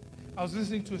 I was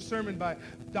listening to a sermon by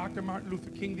Dr. Martin Luther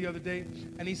King the other day,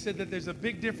 and he said that there's a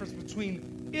big difference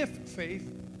between if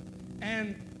faith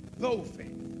and though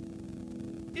faith.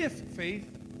 If faith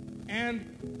and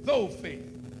though faith.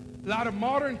 A lot of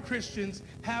modern Christians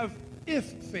have if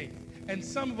faith, and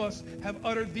some of us have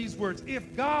uttered these words: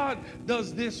 if God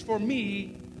does this for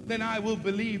me, then I will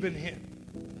believe in him.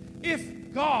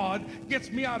 If God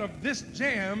gets me out of this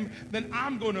jam, then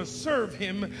I'm going to serve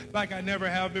him like I never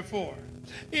have before.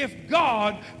 If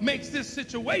God makes this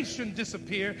situation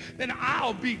disappear, then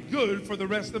I'll be good for the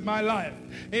rest of my life.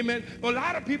 Amen. A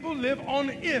lot of people live on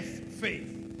if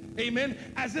faith. Amen.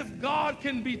 As if God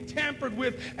can be tampered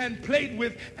with and played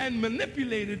with and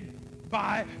manipulated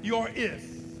by your if.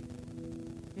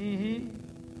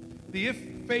 The if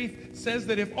faith says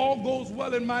that if all goes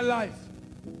well in my life,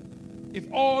 if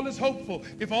all is hopeful,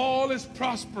 if all is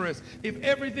prosperous, if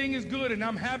everything is good and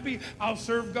I'm happy, I'll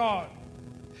serve God.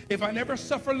 If I never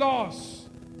suffer loss,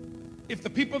 if the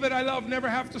people that I love never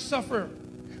have to suffer,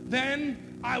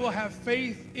 then I will have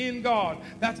faith in God.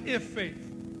 That's if faith.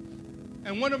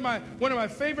 And one of my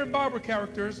favorite Bible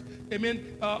characters,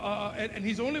 amen, and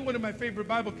he's only one of my favorite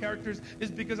Bible characters,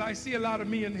 is because I see a lot of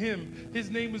me in him. His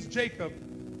name was Jacob.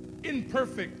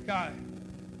 Imperfect guy,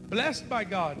 blessed by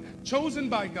God, chosen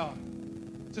by God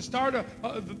to start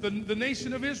the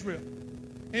nation of Israel.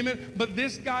 Amen. But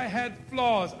this guy had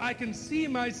flaws. I can see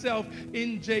myself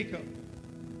in Jacob.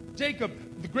 Jacob,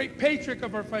 the great patriarch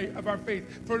of our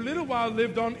faith, for a little while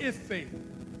lived on if faith.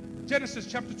 Genesis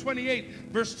chapter 28,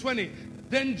 verse 20.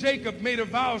 Then Jacob made a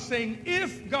vow saying,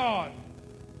 if God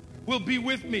will be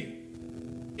with me,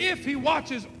 if he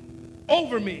watches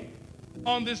over me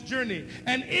on this journey,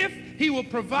 and if he will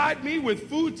provide me with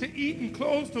food to eat and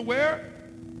clothes to wear,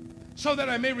 so that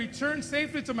I may return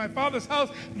safely to my father's house,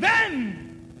 then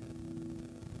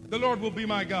the Lord will be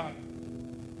my God.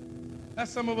 That's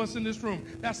some of us in this room.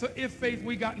 That's the if faith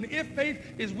we got. And if faith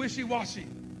is wishy-washy.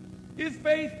 If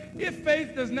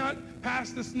faith does not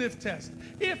pass the sniff test.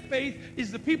 If faith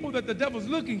is the people that the devil's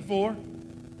looking for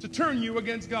to turn you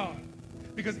against God.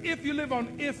 Because if you live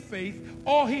on if faith,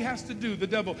 all he has to do, the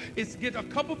devil, is get a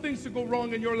couple things to go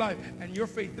wrong in your life, and your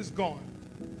faith is gone.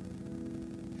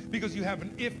 Because you have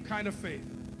an if kind of faith.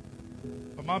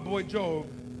 But my boy Job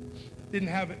didn't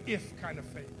have an if kind of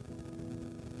faith.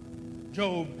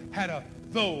 Job had a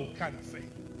though kind of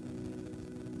faith.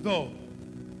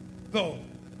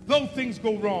 Though things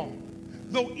go wrong,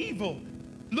 though evil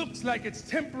looks like it's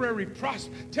temporarily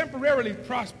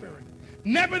prospering,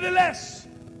 nevertheless,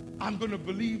 I'm going to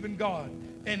believe in God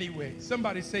anyway.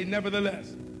 Somebody say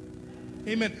nevertheless.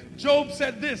 Amen. Job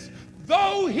said this,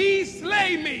 though he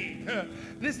slay me.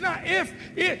 It's not if.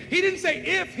 He didn't say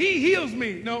if he heals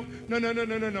me. No.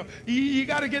 You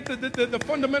got to get the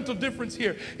fundamental difference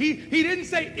here. He didn't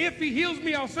say if he heals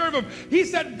me, I'll serve him. He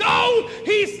said, though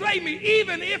he slay me,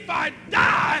 even if I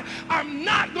die, I'm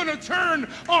not going to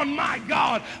turn on my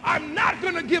God. I'm not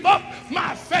going to give up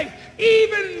my faith.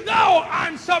 Even though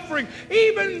I'm suffering,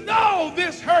 even though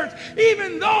this hurts,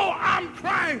 even though I'm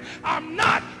crying, I'm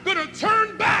not going to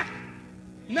turn back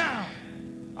now.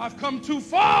 I've come too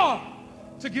far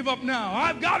to give up now.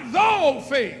 I've got though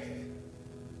faith.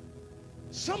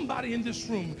 Somebody in this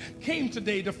room came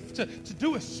today to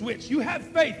do a switch. You have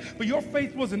faith, but your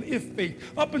faith was an if faith.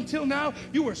 Up until now,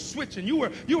 you were switching. You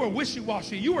were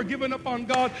wishy-washy. You were giving up on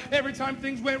God every time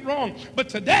things went wrong. But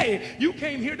today, you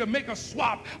came here to make a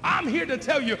swap. I'm here to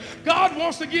tell you, God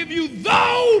wants to give you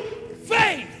though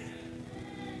faith.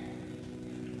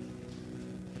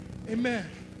 Amen.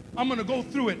 I'm going to go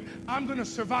through it. I'm going to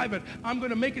survive it. I'm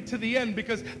going to make it to the end,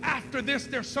 because after this,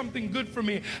 there's something good for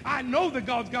me. I know that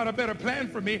God's got a better plan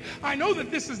for me. I know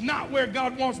that this is not where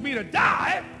God wants me to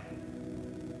die.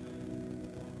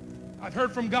 I've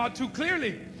heard from God too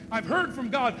clearly. I've heard from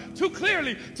God too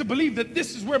clearly to believe that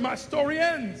this is where my story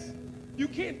ends. You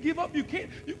can't give up. You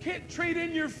can't trade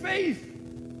in your faith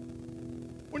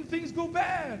when things go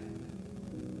bad.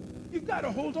 You've got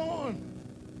to hold on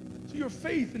to your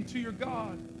faith and to your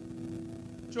God.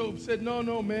 Job said,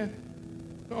 no, man.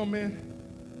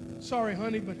 Sorry,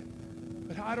 honey, but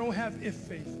I don't have if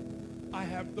faith. I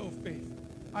have though faith.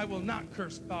 I will not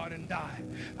curse God and die.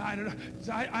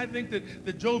 I think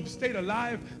that Job stayed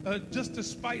alive just to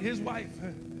spite his wife.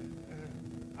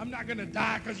 I'm not going to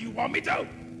die because you want me to.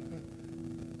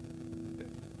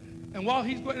 And while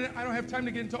he's going, I don't have time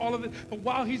to get into all of it, but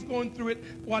while he's going through it,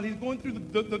 while he's going through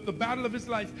the battle of his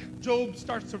life, Job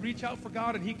starts to reach out for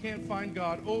God, and he can't find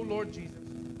God. Oh, Lord Jesus.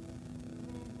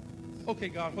 Okay,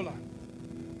 God, hold on.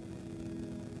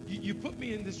 You put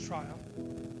me in this trial.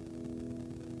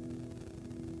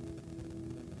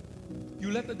 You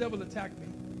let the devil attack me.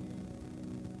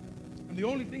 And the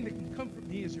only thing that can comfort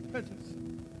me is your presence.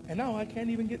 And now I can't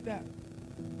even get that.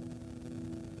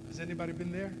 Has anybody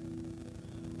been there?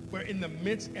 Where in the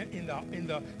midst, in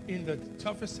the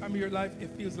toughest time of your life, it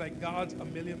feels like God's a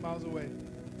million miles away.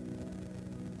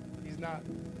 He's not.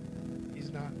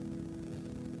 He's not.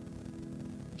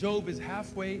 Job is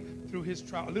halfway through his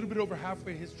trial, a little bit over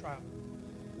halfway his trial.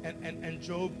 And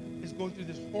Job is going through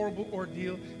this horrible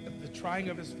ordeal of the trying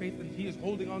of his faith, and he is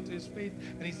holding on to his faith,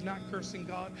 and he's not cursing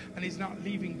God, and he's not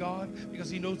leaving God, because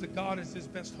he knows that God is his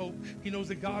best hope. He knows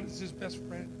that God is his best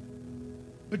friend.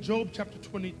 But Job chapter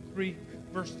 23,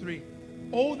 verse 3,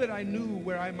 oh, that I knew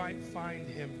where I might find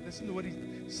him. Listen to what he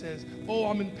says. Oh,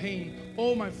 I'm in pain.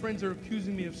 Oh, my friends are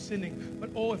accusing me of sinning.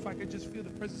 But oh, if I could just feel the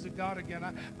presence of God again.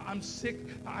 I'm sick.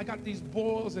 I got these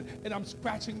boils, and I'm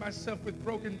scratching myself with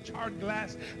broken charred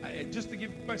glass just to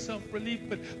give myself relief.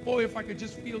 But boy, if I could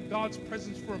just feel God's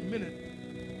presence for a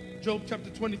minute. Job chapter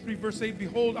 23, verse 8,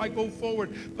 behold, I go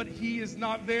forward, but he is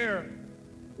not there.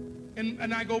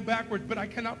 And I go backward, but I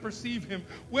cannot perceive him.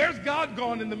 Where's God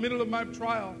gone in the middle of my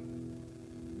trial?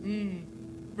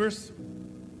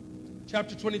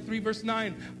 Chapter 23, verse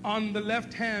 9, on the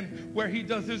left hand where he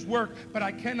does his work, but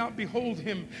I cannot behold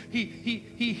him.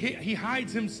 He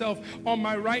hides himself on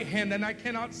my right hand, and I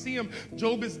cannot see him.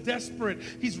 Job is desperate.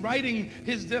 He's writing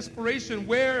his desperation.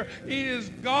 Where is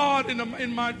God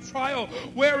in my trial?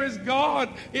 Where is God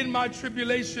in my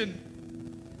tribulation?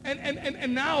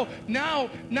 And now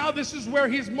this is where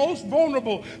he's most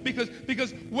vulnerable, because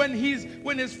when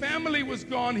his family was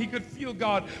gone, he could feel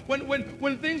God. When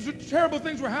terrible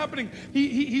things were happening,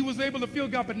 he was able to feel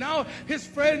God. But now his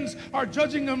friends are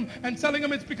judging him and telling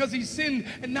him it's because he sinned,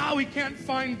 and now he can't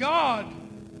find God.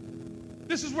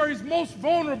 This is where he's most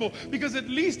vulnerable, because at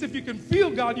least if you can feel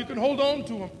God, you can hold on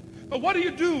to him. But what do you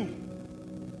do?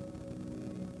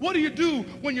 What do you do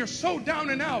when you're so down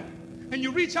and out? And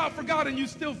you reach out for God and you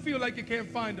still feel like you can't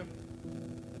find him?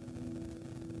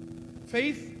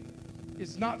 Faith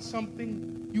is not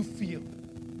something you feel.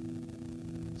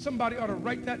 Somebody ought to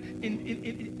write that,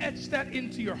 etch that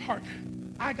into your heart.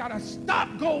 I got to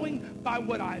stop going by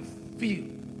what I feel.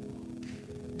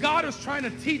 God is trying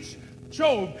to teach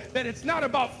Job that it's not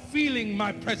about feeling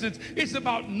my presence. It's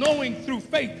about knowing through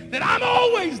faith that I'm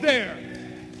always there.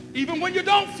 Even when you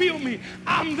don't feel me,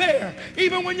 I'm there.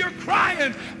 Even when you're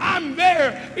crying, I'm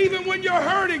there. Even when you're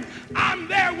hurting, I'm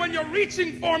there. When you're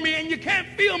reaching for me and you can't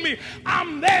feel me,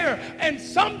 I'm there. And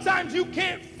sometimes you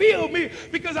can't feel me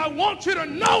because I want you to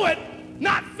know it,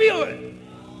 not feel it.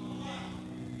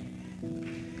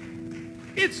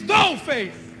 It's though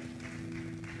faith.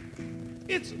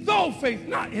 It's though faith,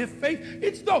 not if faith.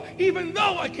 It's though. Even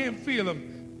though I can't feel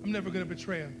him, I'm never going to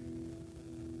betray him.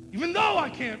 Even though I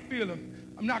can't feel him,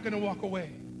 I'm not going to walk away.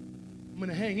 I'm going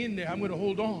to hang in there. I'm going to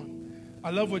hold on.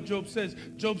 I love what Job says.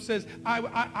 Job says,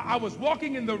 I was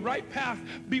walking in the right path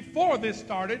before this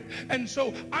started, and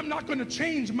so I'm not going to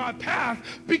change my path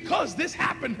because this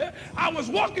happened. I was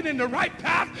walking in the right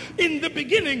path in the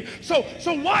beginning, so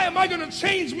why am I going to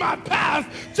change my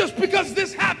path just because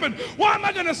this happened? Why am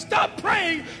I going to stop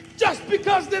praying just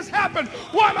because this happened?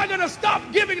 Why am I going to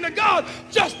stop giving to God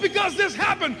just because this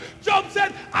happened? Job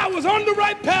said, I was on the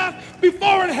right path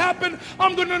before it happened.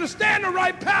 I'm going to understand the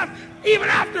right path even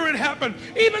after it happened,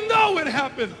 even though it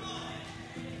happened.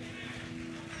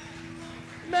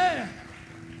 Man,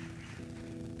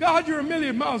 God, you're a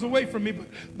million miles away from me,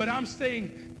 but I'm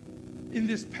staying in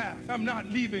this path. I'm not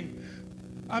leaving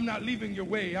your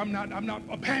way. I'm not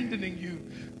abandoning you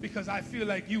because I feel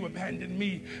like you abandoned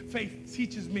me. Faith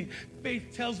teaches me.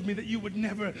 Faith tells me that you would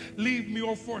never leave me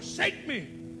or forsake me.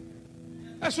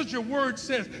 That's what your word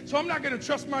says. So I'm not going to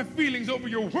trust my feelings over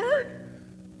your word.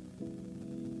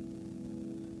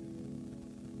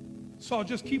 So I'll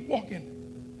just keep walking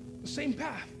the same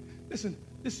path. Listen,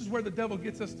 this is where the devil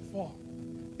gets us to fall.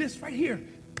 This right here.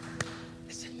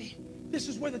 Listen to me. This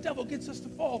is where the devil gets us to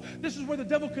fall. This is where the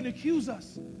devil can accuse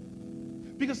us.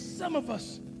 Because some of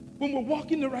us, when we're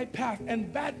walking the right path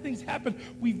and bad things happen,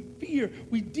 we fear,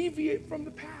 we deviate from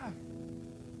the path.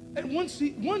 And once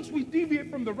we deviate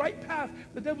from the right path,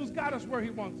 the devil's got us where he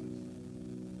wants us.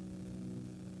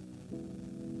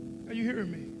 Are you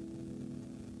hearing me?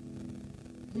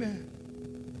 Man,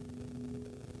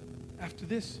 after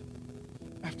this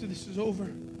is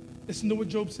over, Listen to what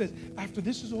Job says. After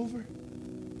this is over,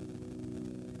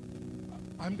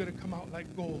 I'm going to come out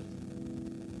like gold.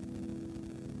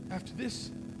 After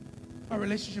this, my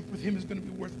relationship with him is going to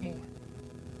be worth more.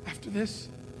 After this,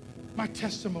 my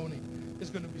testimony is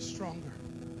going to be stronger.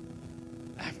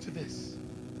 After this.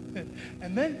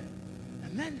 And then,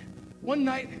 one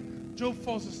night, Job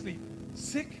falls asleep,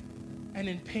 sick and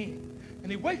in pain.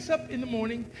 And he wakes up in the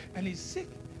morning, and he's sick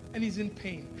and he's in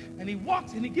pain. And he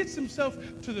walks and he gets himself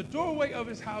to the doorway of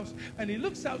his house, and he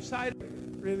looks outside.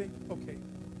 Really? Okay.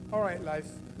 All right, life.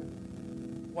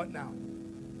 What now?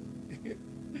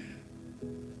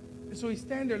 And so he's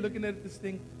standing there looking at this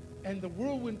thing, and the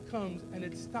whirlwind comes, and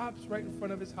it stops right in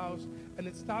front of his house, and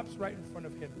it stops right in front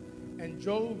of him. And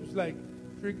Job's like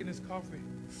drinking his coffee.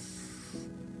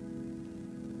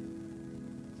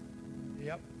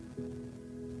 Yep.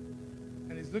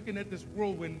 And he's looking at this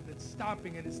whirlwind that's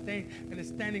stopping, and it's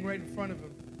standing right in front of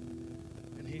him.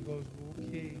 And he goes,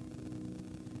 okay.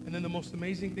 And then the most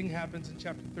amazing thing happens in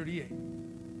chapter 38.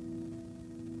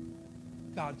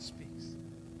 God speaks.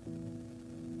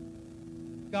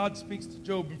 God speaks to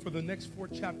Job, and for the next 4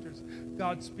 chapters,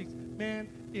 God speaks. Man,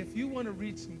 if you want to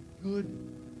read some good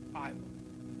Bible,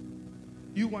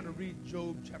 you want to read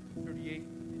Job chapter 38,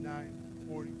 39,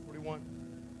 40, 41.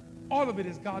 All of it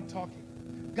is God talking.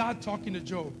 God talking to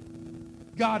Job.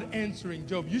 God answering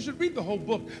Job. You should read the whole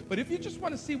book, but if you just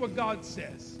want to see what God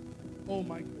says, oh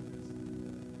my goodness.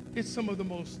 It's some of the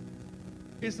most,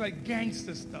 it's like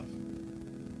gangster stuff.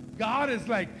 God is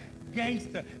like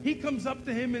gangster. He comes up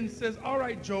to him and says, all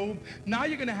right, Job, now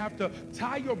you're going to have to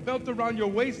tie your belt around your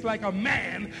waist like a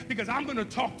man, because I'm going to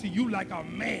talk to you like a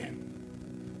man.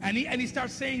 And he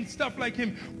starts saying stuff like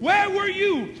him, where were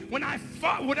you when I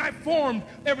formed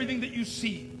everything that you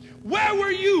see? Where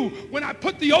were you when I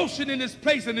put the ocean in its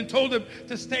place and then told him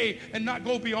to stay and not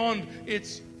go beyond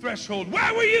its threshold?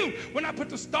 Where were you when I put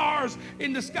the stars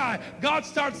in the sky? God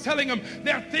starts telling him,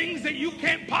 there are things that you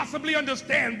can't possibly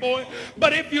understand, boy.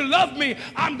 But if you love me,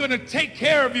 I'm going to take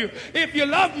care of you. If you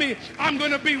love me, I'm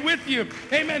going to be with you.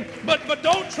 Amen. But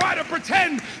don't try to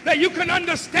pretend that you can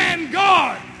understand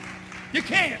God. You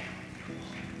can't.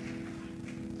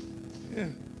 Yeah.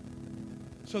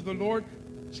 So the Lord,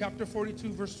 chapter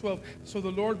 42, verse 12. So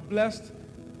the Lord blessed,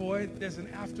 boy, there's an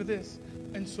after this.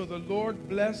 And so the Lord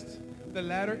blessed the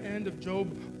latter end of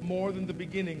Job more than the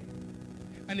beginning.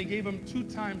 And he gave him 2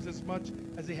 times as much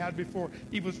as he had before.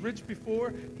 He was rich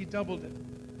before, he doubled it.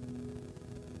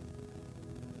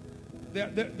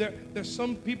 There's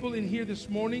some people in here this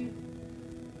morning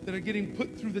that are getting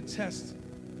put through the test.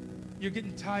 You're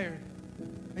getting tired.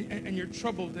 And you're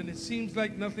troubled, and it seems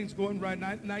like nothing's going right.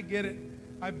 And I get it.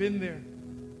 I've been there.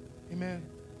 Amen.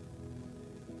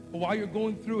 But while you're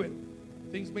going through it,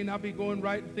 things may not be going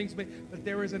right, but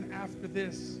there is an after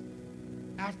this.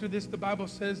 After this, the Bible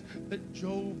says that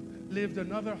Job lived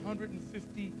another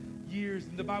 150 years.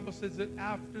 And the Bible says that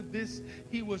after this,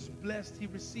 he was blessed. He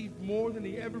received more than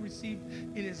he ever received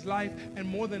in his life. And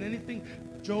more than anything,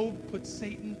 Job put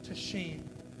Satan to shame.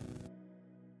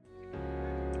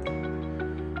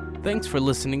 Thanks for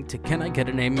listening to Can I Get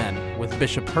an Amen with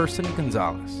Bishop Herson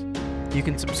Gonzalez. You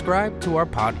can subscribe to our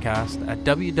podcast at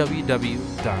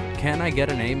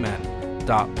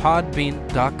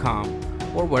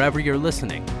www.canigetaneamen.podbean.com or wherever you're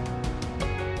listening.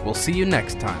 We'll see you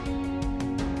next time.